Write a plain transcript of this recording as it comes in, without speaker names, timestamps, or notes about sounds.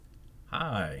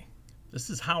Hi, this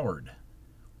is Howard.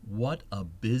 What a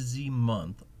busy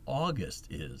month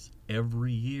August is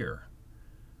every year.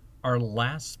 Our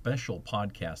last special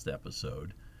podcast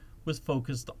episode was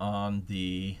focused on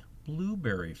the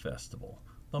Blueberry Festival,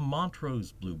 the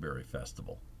Montrose Blueberry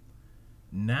Festival.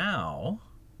 Now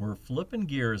we're flipping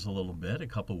gears a little bit a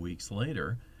couple weeks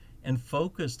later and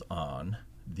focused on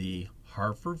the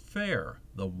Harford Fair,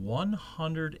 the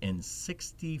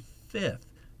 165th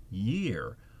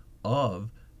year of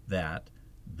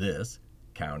this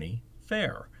county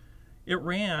fair. It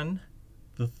ran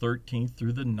the 13th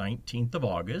through the 19th of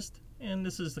August, and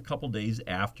this is a couple days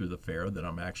after the fair that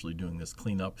I'm actually doing this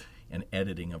cleanup and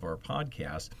editing of our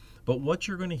podcast. But what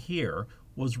you're going to hear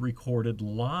was recorded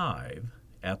live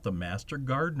at the Master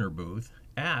Gardener booth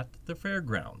at the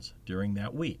fairgrounds during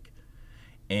that week.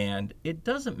 And it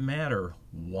doesn't matter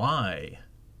why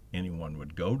anyone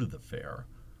would go to the fair.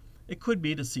 It could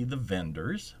be to see the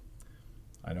vendors.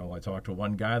 I know I talked to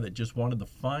one guy that just wanted to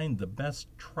find the best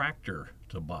tractor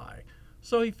to buy.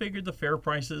 So he figured the fair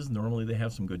prices, normally they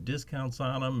have some good discounts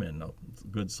on them and a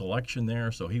good selection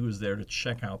there. So he was there to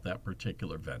check out that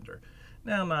particular vendor.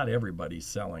 Now, not everybody's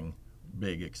selling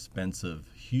big, expensive,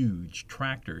 huge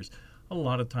tractors. A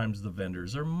lot of times the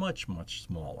vendors are much, much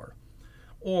smaller.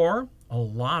 Or a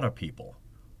lot of people.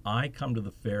 I come to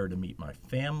the fair to meet my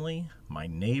family, my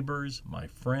neighbors, my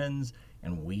friends,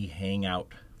 and we hang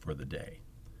out for the day.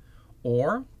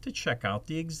 Or to check out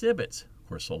the exhibits. Of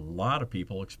course, a lot of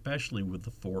people, especially with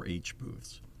the 4-H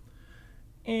booths.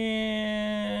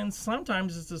 And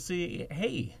sometimes it's to see,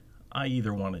 hey, I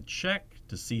either want to check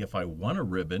to see if I won a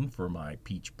ribbon for my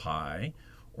peach pie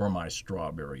or my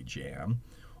strawberry jam,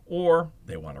 or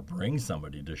they want to bring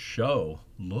somebody to show,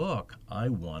 look, I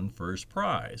won first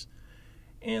prize.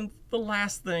 And the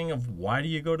last thing of why do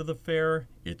you go to the fair?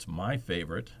 It's my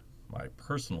favorite, my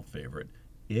personal favorite.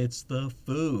 It's the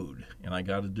food. And I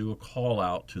got to do a call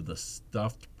out to the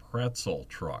stuffed pretzel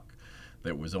truck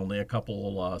that was only a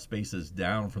couple spaces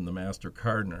down from the Master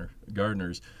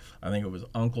Gardeners. I think it was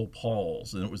Uncle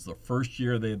Paul's, and it was the first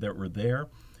year that were there.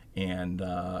 And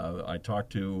I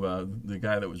talked to the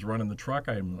guy that was running the truck.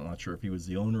 I'm not sure if he was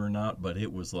the owner or not, but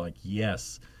it was like,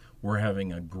 yes, we're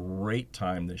having a great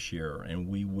time this year, and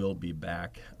we will be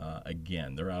back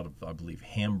again. They're out of, I believe,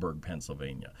 Hamburg,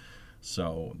 Pennsylvania.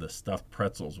 So the stuffed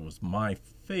pretzels was my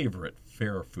favorite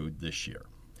fair food this year.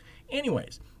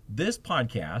 Anyways, this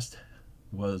podcast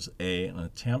was an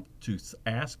attempt to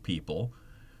ask people,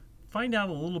 find out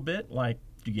a little bit like,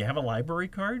 do you have a library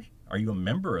card? Are you a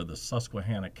member of the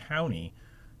Susquehanna County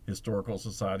Historical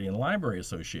Society and Library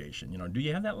Association? Do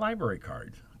you have that library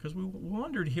card? Because we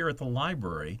wondered here at the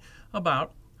library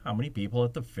about how many people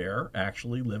at the fair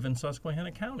actually live in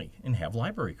Susquehanna County and have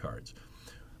library cards.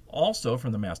 Also,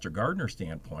 from the Master Gardener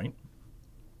standpoint,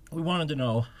 we wanted to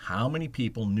know how many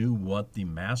people knew what the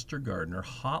Master Gardener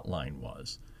hotline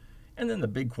was. And then the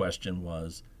big question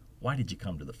was, why did you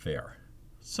come to the fair?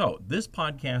 So this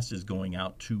podcast is going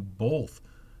out to both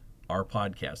our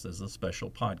podcast as a special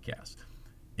podcast.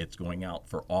 It's going out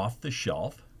for Off the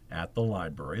Shelf at the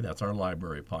library. That's our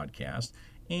library podcast.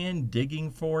 And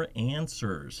Digging for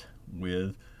Answers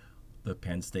with the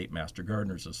Penn State Master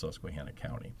Gardeners of Susquehanna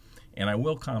County. And I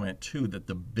will comment, too, that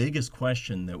the biggest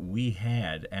question that we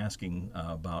had asking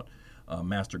about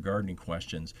Master Gardening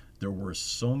questions, there were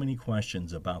so many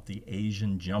questions about the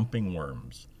Asian jumping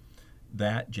worms.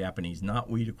 That Japanese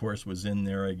knotweed, of course, was in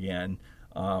there again.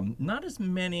 Not as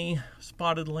many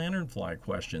spotted lanternfly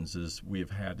questions as we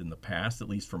have had in the past, at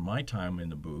least for my time in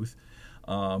the booth.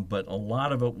 But a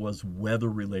lot of it was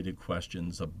weather-related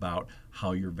questions about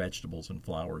how your vegetables and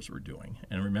flowers were doing.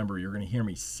 And remember, you're going to hear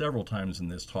me several times in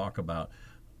this talk about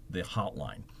the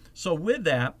hotline. So with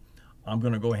that, I'm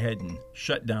going to go ahead and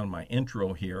shut down my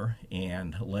intro here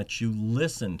and let you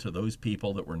listen to those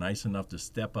people that were nice enough to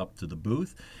step up to the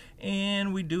booth.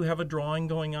 And we do have a drawing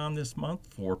going on this month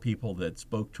for people that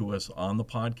spoke to us on the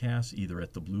podcast, either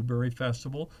at the Blueberry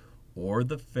Festival or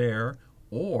the fair,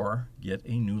 or get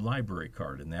a new library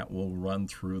card, and that will run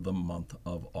through the month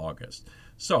of August.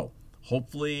 So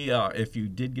hopefully, if you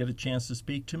did get a chance to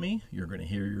speak to me, you're going to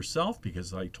hear yourself,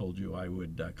 because I told you I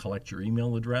would collect your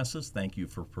email addresses. Thank you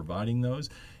for providing those.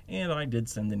 And I did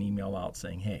send an email out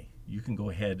saying, hey, you can go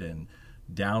ahead and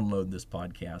download this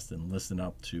podcast and listen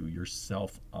up to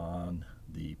yourself on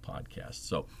the podcast.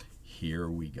 So here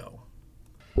we go.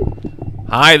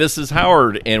 Hi, this is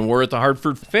Howard, and we're at the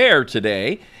Hartford Fair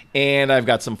today, and I've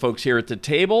got some folks here at the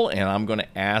table, and I'm going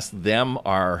to ask them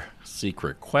our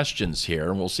secret questions here,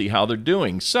 and we'll see how they're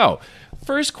doing. So,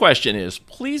 first question is,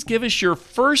 please give us your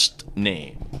first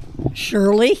name.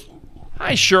 Shirley.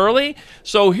 Hi, Shirley.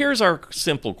 So here's our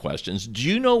simple questions. Do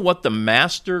you know what the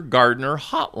Master Gardener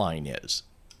Hotline is?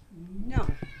 No,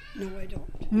 I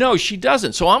don't. No, she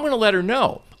doesn't. So I'm going to let her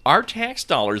know. Our tax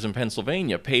dollars in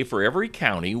Pennsylvania pay for every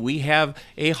county. We have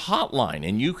a hotline,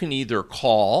 and you can either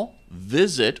call,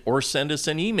 visit, or send us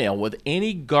an email with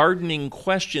any gardening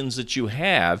questions that you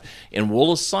have, and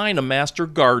we'll assign a master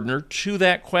gardener to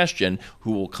that question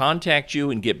who will contact you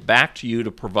and get back to you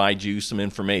to provide you some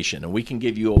information, and we can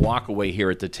give you a walk-away here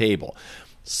at the table.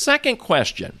 Second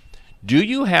question, do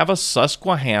you have a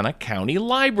Susquehanna County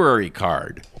Library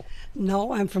card?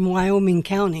 No, I'm from Wyoming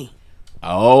County.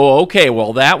 Oh, okay.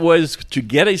 Well, that was to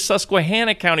get a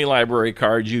Susquehanna County Library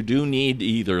card, you do need to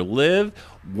either live,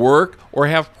 work, or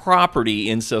have property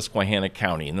in Susquehanna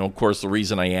County. And of course, the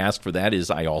reason I ask for that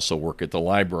is I also work at the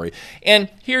library.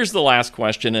 And here's the last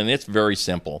question, and it's very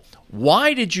simple.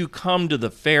 Why did you come to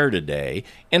the fair today,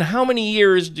 and how many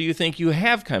years do you think you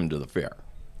have come to the fair?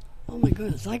 Oh my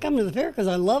goodness, I come to the fair because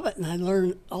I love it and I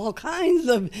learn all kinds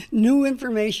of new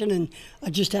information and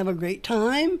I just have a great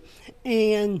time.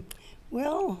 And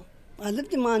well, I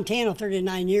lived in Montana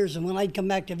 39 years, and when I'd come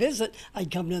back to visit, I'd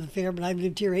come to the fair, but I've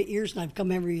lived here 8 years, and I've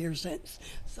come every year since.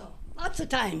 So, lots of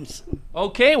times.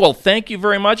 Okay, well, thank you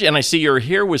very much. And I see you're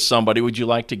here with somebody. Would you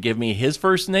like to give me his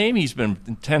first name? He's been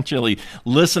intentionally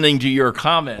listening to your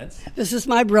comments. This is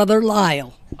my brother,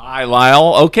 Lyle. Hi,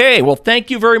 Lyle. Okay, well, thank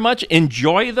you very much.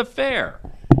 Enjoy the fair.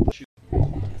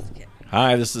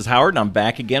 Hi, this is Howard, and I'm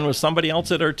back again with somebody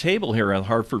else at our table here at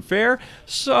Harford Fair.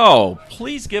 So,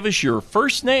 please give us your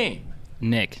first name.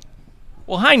 Nick.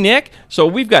 Well, hi, Nick. So,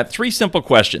 we've got 3 simple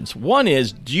questions. One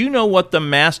is, do you know what the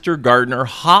Master Gardener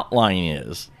Hotline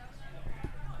is?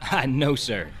 No,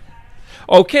 sir.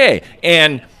 Okay,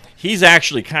 and he's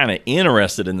actually kind of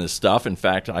interested in this stuff. In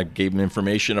fact, I gave him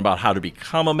information about how to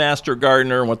become a Master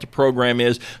Gardener and what the program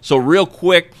is. So, real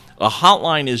quick, a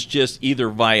hotline is just either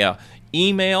via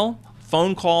email,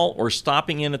 phone call, or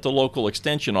stopping in at the local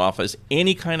extension office.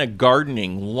 Any kind of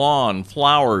gardening, lawn,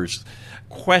 flowers,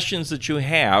 questions that you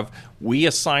have, we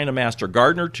assign a master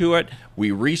gardener to it,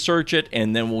 we research it,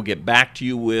 and then we'll get back to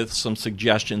you with some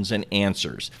suggestions and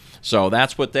answers. So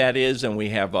that's what that is, and we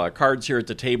have cards here at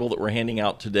the table that we're handing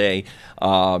out today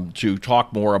to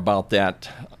talk more about that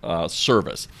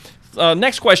service.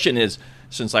 Next question is,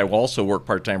 since I also work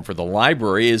part-time for the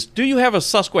library, is do you have a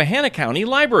Susquehanna County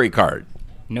Library card?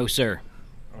 No, sir.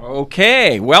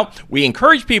 Okay, well, we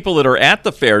encourage people that are at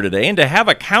the fair today and to have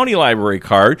a county library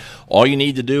card. All you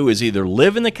need to do is either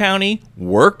live in the county,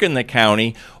 work in the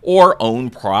county, or own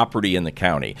property in the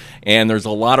county. And there's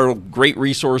a lot of great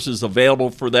resources available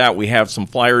for that. We have some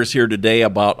flyers here today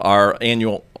about our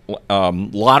annual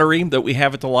lottery that we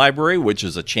have at the library, which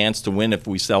is a chance to win if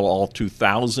we sell all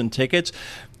 2,000 tickets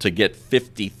to get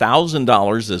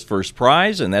 $50,000 as first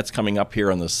prize, and that's coming up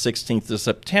here on the 16th of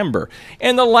September.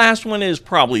 And the last one is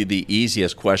probably the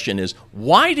easiest question is,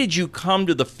 why did you come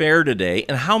to the fair today,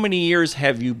 and how many years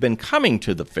have you been coming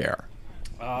to the fair?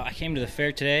 I came to the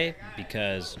fair today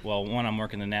because, well, 1, I'm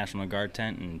working the National Guard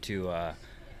tent, and 2,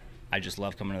 I just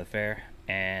love coming to the fair.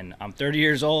 And I'm 30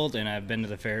 years old, and I've been to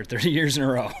the fair 30 years in a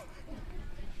row.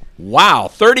 Wow,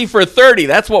 30 for 30.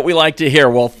 That's what we like to hear.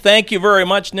 Well, thank you very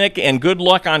much, Nick, and good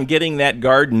luck on getting that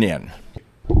garden in.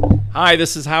 Hi,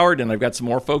 this is Howard, and I've got some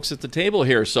more folks at the table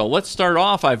here. So let's start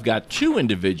off. I've got 2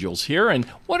 individuals here, and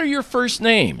what are your first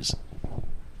names?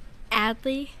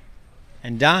 Adley.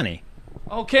 And Donnie.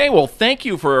 Okay, well, thank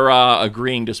you for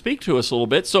agreeing to speak to us a little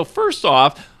bit. So first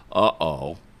off,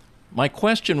 my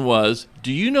question was,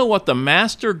 do you know what the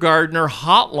Master Gardener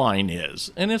Hotline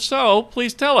is? And if so,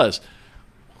 please tell us.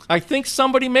 I think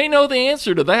somebody may know the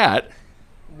answer to that.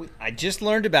 I just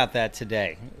learned about that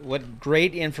today. What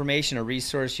great information, a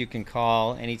resource you can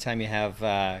call anytime you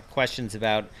have questions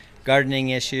about gardening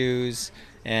issues.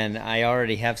 And I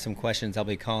already have some questions I'll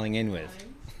be calling in with.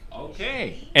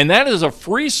 Okay. And that is a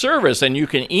free service, and you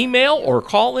can email or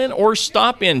call in or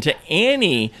stop in to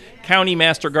any county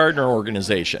master gardener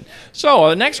organization. So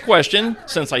the next question,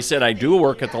 since I said I do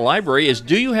work at the library, is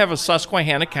do you have a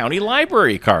Susquehanna County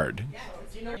Library card?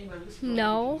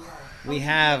 No. We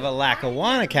have a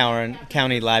Lackawanna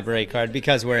County Library card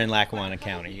because we're in Lackawanna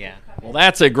County, yeah. Well,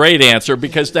 that's a great answer,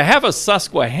 because to have a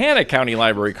Susquehanna County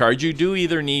Library card, you do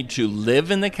either need to live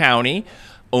in the county,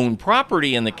 own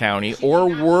property in the county, or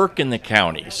work in the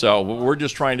county. So we're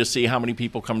just trying to see how many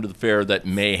people come to the fair that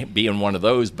may be in one of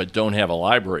those but don't have a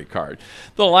library card.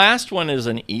 The last one is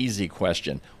an easy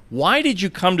question. Why did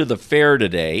you come to the fair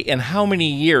today, and how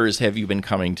many years have you been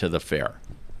coming to the fair?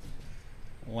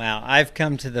 Wow, I've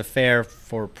come to the fair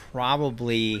for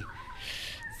probably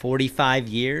 45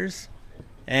 years.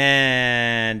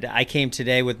 And I came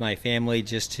today with my family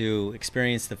just to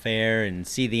experience the fair and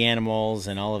see the animals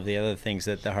and all of the other things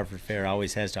that the Harford Fair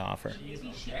always has to offer.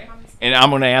 And I'm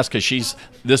going to ask, because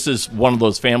this is one of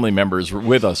those family members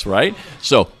with us, right?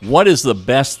 So what is the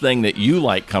best thing that you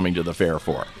like coming to the fair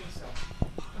for?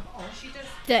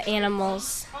 The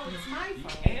animals.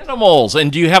 Animals. And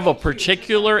do you have a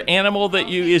particular animal that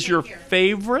is your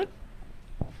favorite?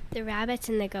 The rabbits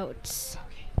and the goats.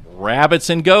 Rabbits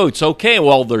and goats. Okay,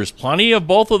 well, there's plenty of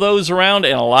both of those around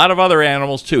and a lot of other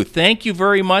animals, too. Thank you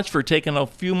very much for taking a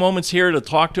few moments here to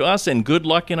talk to us, and good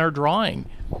luck in our drawing.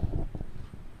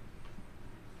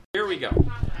 Here we go.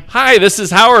 Hi, this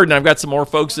is Howard, and I've got some more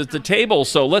folks at the table.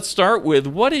 So let's start with,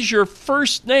 what is your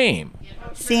first name?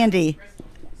 Sandy.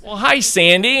 Well, hi,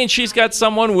 Sandy, and she's got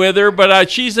someone with her,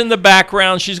 but she's in the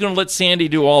background. She's going to let Sandy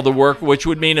do all the work, which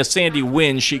would mean if Sandy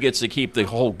wins, she gets to keep the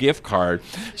whole gift card.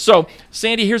 So,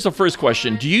 Sandy, here's the first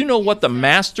question. Do you know what the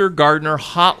Master Gardener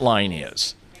Hotline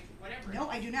is? No,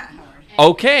 I do not, Howard.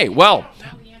 Okay, well,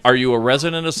 are you a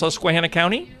resident of Susquehanna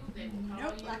County?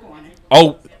 Nope, Lackawanna.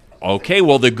 Oh, okay.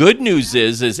 Well, the good news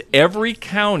is every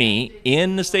county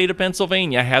in the state of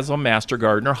Pennsylvania has a Master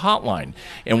Gardener hotline.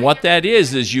 And what that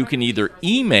is you can either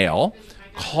email,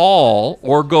 call,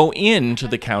 or go into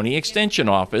the county extension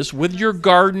office with your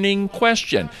gardening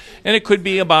question. And it could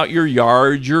be about your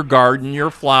yard, your garden,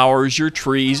 your flowers, your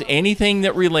trees, anything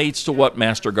that relates to what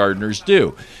Master Gardeners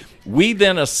do. We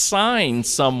then assign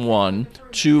someone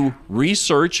to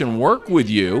research and work with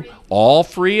you, all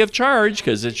free of charge,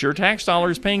 because it's your tax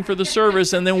dollars paying for the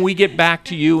service, and then we get back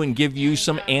to you and give you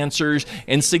some answers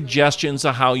and suggestions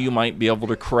of how you might be able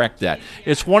to correct that.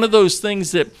 It's one of those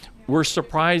things that we're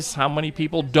surprised how many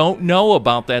people don't know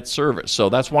about that service. So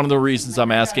that's one of the reasons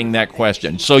I'm asking that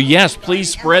question. So yes,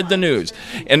 please spread the news.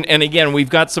 And again, we've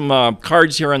got some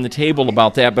cards here on the table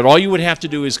about that, but all you would have to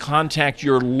do is contact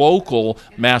your local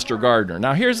Master Gardener.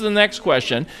 Now here's the next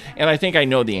question, and I think I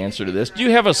know the answer to this. Do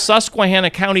you have a Susquehanna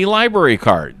County library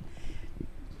card?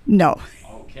 No.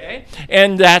 Okay,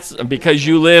 and that's because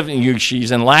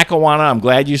she's in Lackawanna. I'm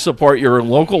glad you support your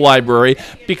local library,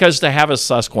 because to have a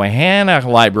Susquehanna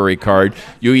library card,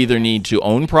 you either need to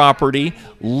own property,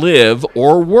 live,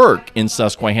 or work in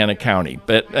Susquehanna County.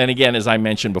 And again, as I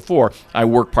mentioned before, I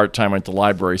work part-time at the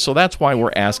library, so that's why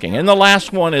we're asking. And the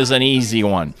last one is an easy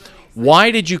one.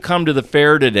 Why did you come to the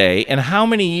fair today, and how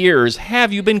many years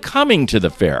have you been coming to the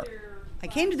fair? I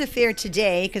came to the fair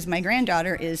today because my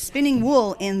granddaughter is spinning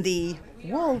wool in the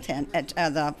wool tent at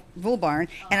the wool barn,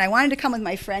 and I wanted to come with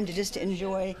my friend to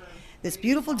enjoy this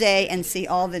beautiful day and see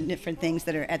all the different things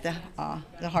that are at the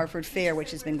Harford Fair,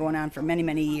 which has been going on for many,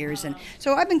 many years. And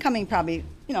so I've been coming probably,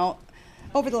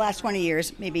 over the last 20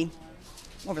 years, maybe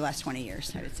over the last 20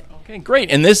 years, I would say. Okay,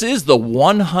 great. And this is the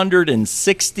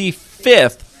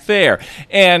 165th fair.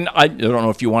 And I don't know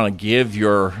if you want to give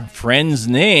your friend's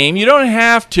name. You don't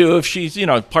have to if she's,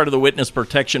 part of the witness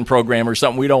protection program or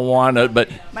something. We don't want to, but...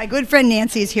 My good friend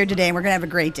Nancy is here today, and we're going to have a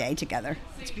great day together.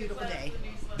 It's a beautiful day.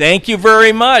 Thank you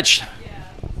very much. It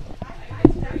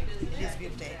is a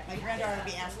beautiful day. My granddaughter will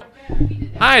be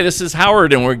asking. Hi, this is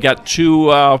Howard, and we've got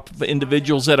two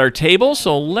individuals at our table,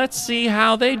 so let's see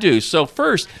how they do. So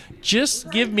first, just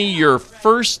give me your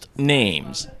first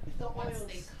names.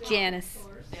 Janice.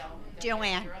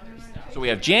 Joanne. So we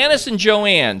have Janice and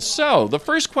Joanne. So the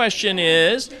first question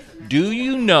is, do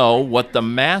you know what the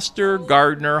Master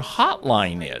Gardener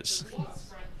Hotline is?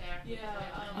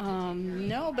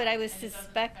 No, but I would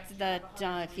suspect that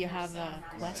if you have a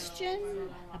question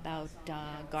about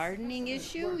gardening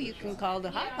issue, you can call the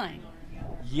hotline.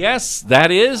 Yes,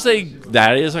 that is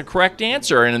a correct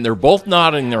answer, and they're both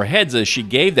nodding their heads as she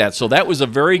gave that. So that was a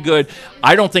very good.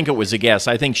 I don't think it was a guess.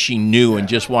 I think she knew and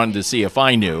just wanted to see if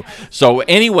I knew. So,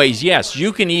 anyways, yes,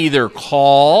 you can either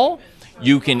call,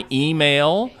 you can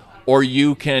email, or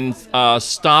you can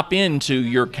stop into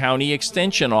your county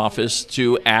extension office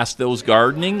to ask those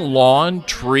gardening, lawn,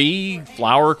 tree,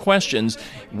 flower questions.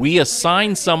 We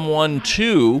assign someone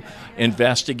to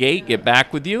investigate, get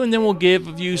back with you, and then we'll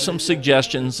give you some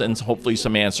suggestions and hopefully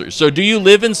some answers. So do you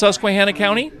live in Susquehanna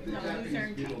County?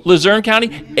 Luzerne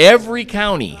County? Every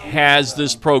county has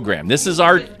this program. This is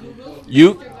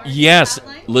yes,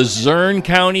 Luzerne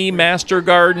County Master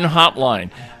Garden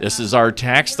Hotline. This is our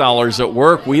tax dollars at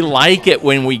work. We like it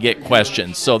when we get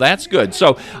questions, so that's good.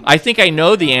 So I think I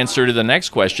know the answer to the next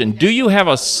question. Do you have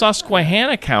a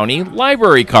Susquehanna County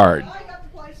library card?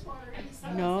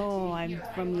 No, I'm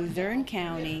from Luzerne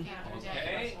County.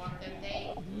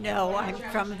 No, I'm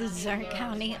from Luzerne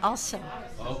County also.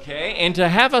 Okay, and to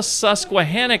have a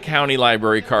Susquehanna County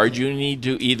library card, you need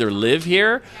to either live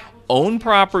here, own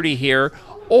property here,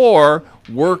 or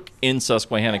work in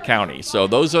Susquehanna County. So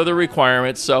those are the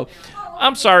requirements. So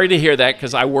I'm sorry to hear that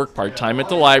because I work part-time at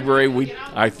the library.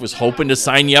 I was hoping to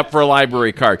sign you up for a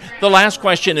library card. The last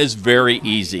question is very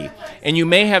easy, and you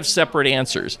may have separate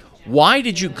answers. Why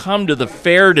did you come to the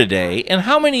fair today, and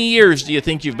how many years do you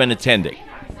think you've been attending?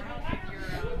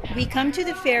 We come to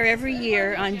the fair every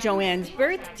year on Joanne's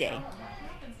birthday.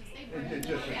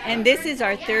 And this is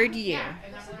our 3rd year.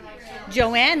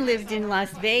 Joanne lived in Las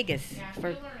Vegas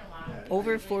for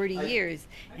over 40 years,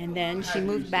 and then she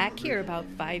moved back here about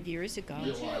 5 years ago.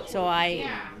 So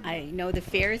I know the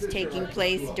fair is taking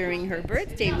place during her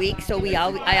birthday week, so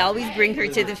I always bring her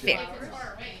to the fair.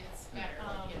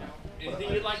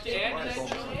 Anything you'd like to add to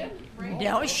that?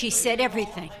 No, she said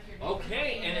everything.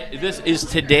 Okay, and this is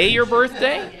today your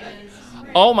birthday?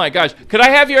 Oh my gosh. Could I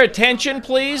have your attention,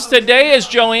 please? Today is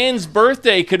Joanne's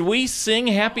birthday. Could we sing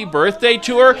happy birthday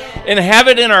to her and have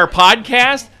it in our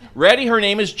podcast? Ready? Her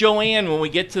name is Joanne when we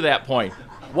get to that point.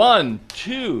 1,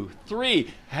 2,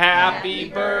 3. Happy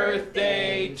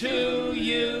birthday to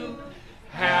you.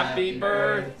 Happy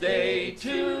birthday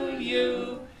to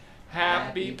you.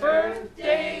 Happy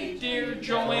birthday, dear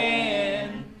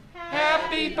Joanne.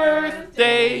 Happy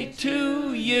birthday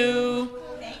to you.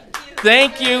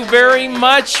 Thank you very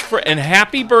much and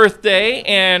happy birthday.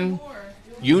 And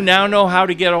you now know how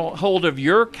to get a hold of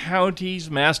your county's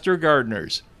master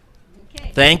gardeners.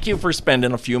 Thank you for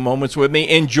spending a few moments with me.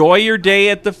 Enjoy your day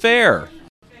at the fair.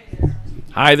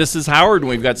 Hi, this is Howard, and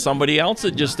we've got somebody else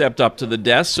that just stepped up to the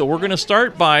desk. So we're going to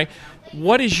start by,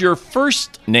 what is your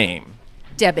first name?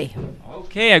 Debbie.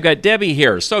 Okay, I've got Debbie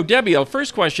here. So, Debbie, the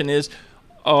first question is,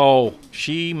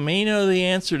 she may know the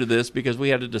answer to this because we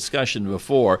had a discussion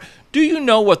before. Do you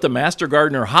know what the Master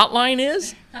Gardener hotline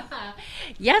is?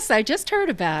 Yes, I just heard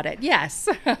about it. Yes.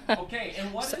 Okay,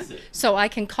 and what is it? So I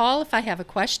can call if I have a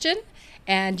question,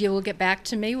 and you will get back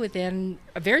to me within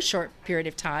a very short period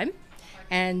of time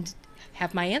and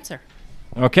have my answer.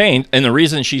 Okay, and the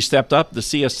reason she stepped up to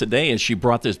see us today is she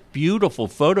brought this beautiful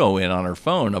photo in on her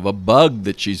phone of a bug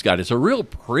that she's got. It's a real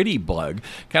pretty bug,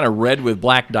 kind of red with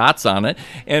black dots on it.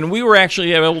 And we were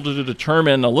actually able to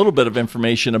determine a little bit of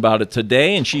information about it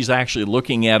today, and she's actually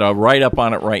looking at a write-up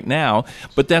on it right now.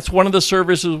 But that's one of the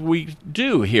services we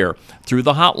do here through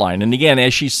the hotline. And again,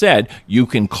 as she said, you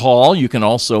can call, you can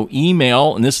also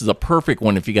email, and this is a perfect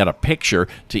one if you got a picture,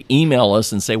 to email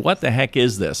us and say, what the heck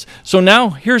is this? So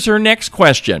now, here's her next question.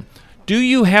 Do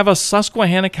you have a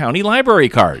Susquehanna County library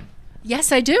card?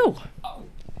 Yes, I do.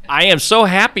 I am so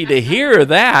happy to hear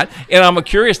that. And I'm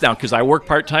curious now, because I work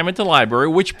part-time at the library,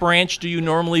 which branch do you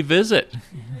normally visit?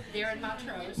 They're in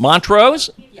Montrose. Montrose?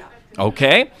 Yeah.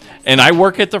 Okay. And I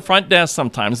work at the front desk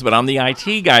sometimes, but I'm the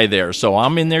IT guy there. So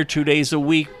I'm in there 2 days a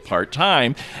week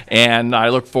part-time. And I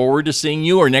look forward to seeing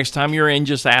you, or next time you're in,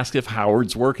 just ask if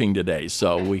Howard's working today.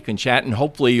 So we can chat, and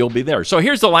hopefully you'll be there. So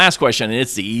here's the last question, and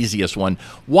it's the easiest one.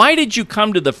 Why did you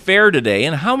come to the fair today,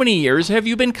 and how many years have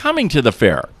you been coming to the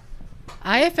fair?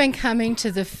 I have been coming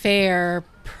to the fair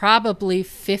probably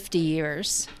 50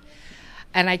 years.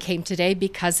 And I came today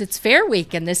because it's Fair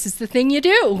Week, and this is the thing you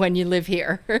do when you live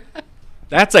here.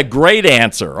 That's a great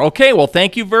answer. Okay, well,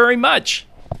 thank you very much.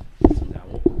 So now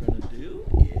what we're going to do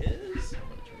is, I'm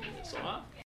going to turn this off.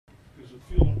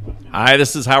 Hi,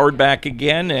 this is Howard back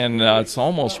again, and it's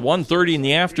almost 1:30 in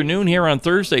the afternoon here on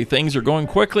Thursday. Things are going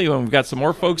quickly, and we've got some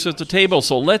more folks at the table,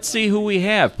 so let's see who we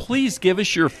have. Please give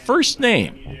us your first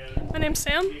name. My name's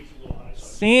Sam.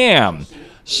 Sam.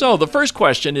 So the first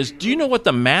question is, do you know what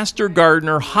the Master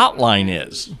Gardener hotline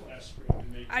is?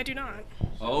 I do not.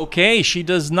 Okay, she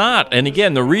does not. And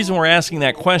again, the reason we're asking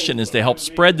that question is to help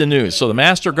spread the news. So the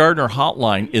Master Gardener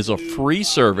Hotline is a free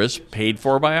service paid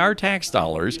for by our tax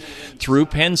dollars through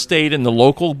Penn State and the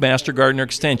local Master Gardener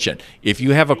Extension. If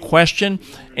you have a question,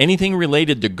 anything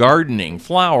related to gardening,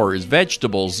 flowers,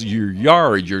 vegetables, your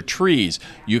yard, your trees,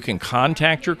 you can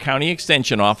contact your county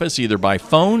extension office either by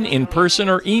phone, in person,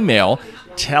 or email.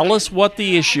 Tell us what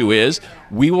the issue is.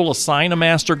 We will assign a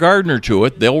master gardener to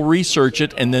it. They'll research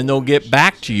it, and then they'll get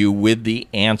back to you with the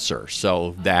answer.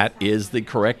 So that is the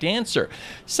correct answer.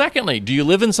 Secondly, do you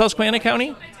live in Susquehanna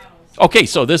County? Okay,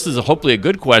 so this is hopefully a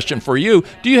good question for you.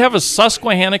 Do you have a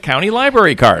Susquehanna County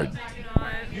library card?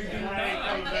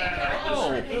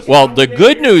 Well, the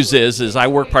good news is I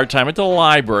work part-time at the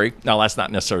library. Now, that's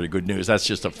not necessarily good news. That's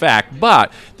just a fact.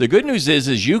 But the good news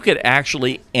is you could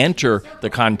actually enter the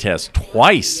contest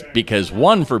twice because,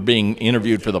 one, for being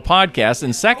interviewed for the podcast,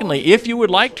 and secondly, if you would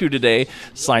like to today,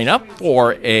 sign up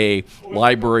for a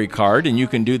library card, and you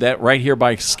can do that right here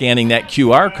by scanning that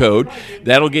QR code.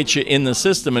 That'll get you in the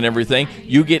system and everything.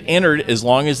 You get entered as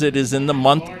long as it is in the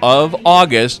month of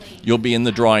August. You'll be in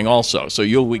the drawing also. So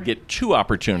you'll get 2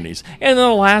 opportunities. And then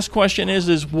the last question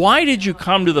is why did you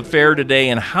come to the fair today,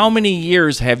 and how many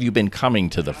years have you been coming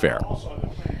to the fair?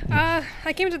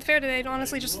 I came to the fair today to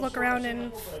honestly just look around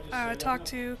and talk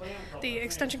to the the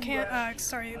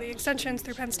extensions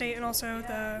through Penn State and also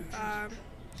the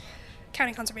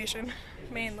county conservation,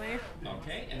 mainly.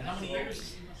 Okay, and how many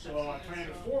years?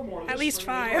 At least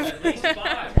 5.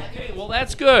 Okay, well,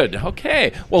 that's good.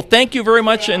 Okay. Well, thank you very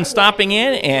much for stopping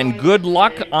in, and good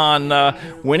luck on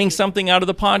winning something out of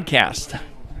the podcast.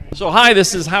 So, hi,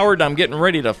 this is Howard. I'm getting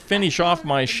ready to finish off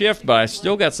my shift, but I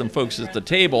still got some folks at the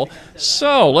table.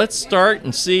 So, let's start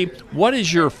and see, what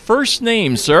is your first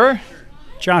name, sir?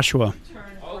 Joshua.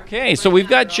 Okay, so we've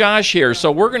got Josh here.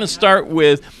 So, we're going to start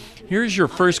with, here's your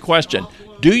first question.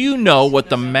 Do you know what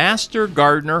the Master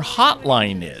Gardener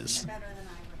Hotline is?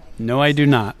 No, I do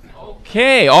not.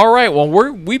 Okay, all right. Well,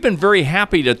 we've been very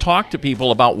happy to talk to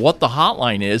people about what the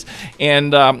hotline is,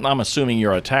 and I'm assuming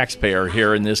you're a taxpayer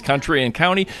here in this country and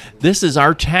county. This is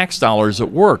our tax dollars at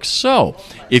work. So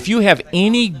if you have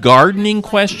any gardening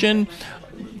question,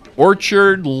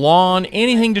 orchard, lawn,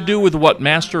 anything to do with what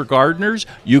Master Gardeners,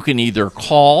 you can either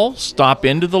call, stop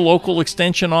into the local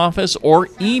extension office, or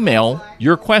email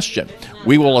your question.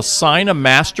 We will assign a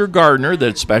Master Gardener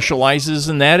that specializes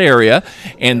in that area,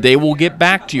 and they will get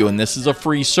back to you, and this is a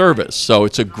free service. So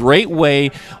it's a great way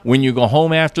when you go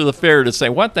home after the fair to say,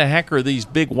 what the heck are these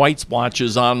big white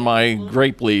splotches on my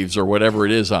grape leaves or whatever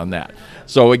it is on that.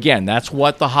 So again, that's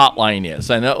what the hotline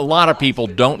is. And a lot of people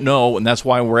don't know, and that's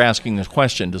why we're asking this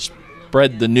question, to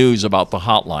spread the news about the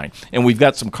hotline. And we've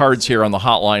got some cards here on the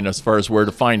hotline as far as where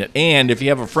to find it. And if you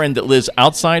have a friend that lives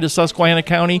outside of Susquehanna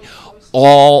County,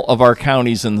 all of our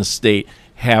counties in the state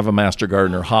have a Master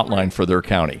Gardener hotline for their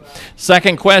county.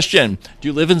 Second question, do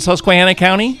you live in Susquehanna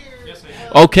County? Yes,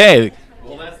 I do. Okay.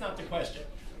 Well, that's not the question.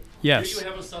 Yes. Do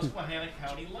you have a Susquehanna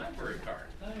County library card?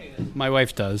 My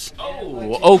wife does.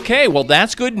 Oh, okay. Well,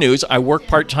 that's good news. I work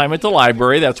part-time at the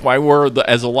library. That's why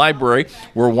as a library,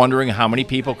 we're wondering how many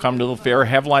people come to the fair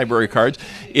have library cards.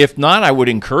 If not, I would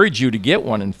encourage you to get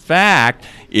one. In fact,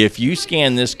 if you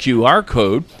scan this QR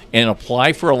code and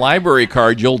apply for a library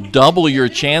card, you'll double your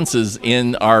chances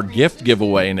in our gift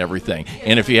giveaway and everything.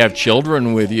 And if you have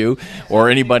children with you or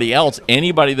anybody else,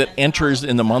 anybody that enters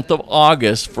in the month of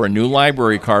August for a new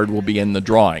library card will be in the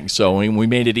drawing. So we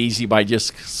made it easy by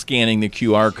just scanning the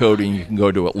QR code, and you can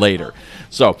go to it later.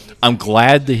 So I'm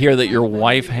glad to hear that your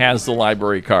wife has the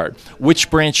library card. Which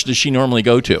branch does she normally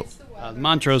go to?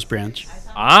 Montrose branch.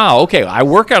 Ah, okay. I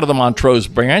work out of the Montrose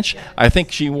branch. I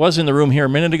think she was in the room here a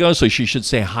minute ago, so she should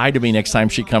say hi to me next time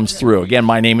she comes through. Again,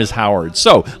 my name is Howard.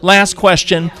 So, last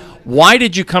question. Why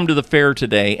did you come to the fair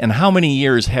today, and how many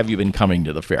years have you been coming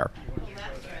to the fair?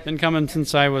 Been coming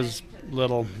since I was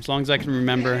little, as long as I can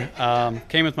remember.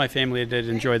 Came with my family. I did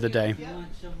enjoy the day.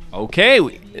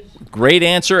 Okay, great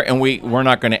answer, and we're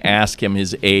not going to ask him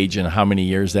his age and how many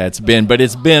years that's been, but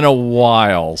it's been a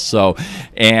while. So,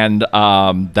 and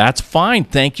that's fine.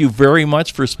 Thank you very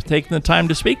much for taking the time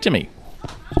to speak to me.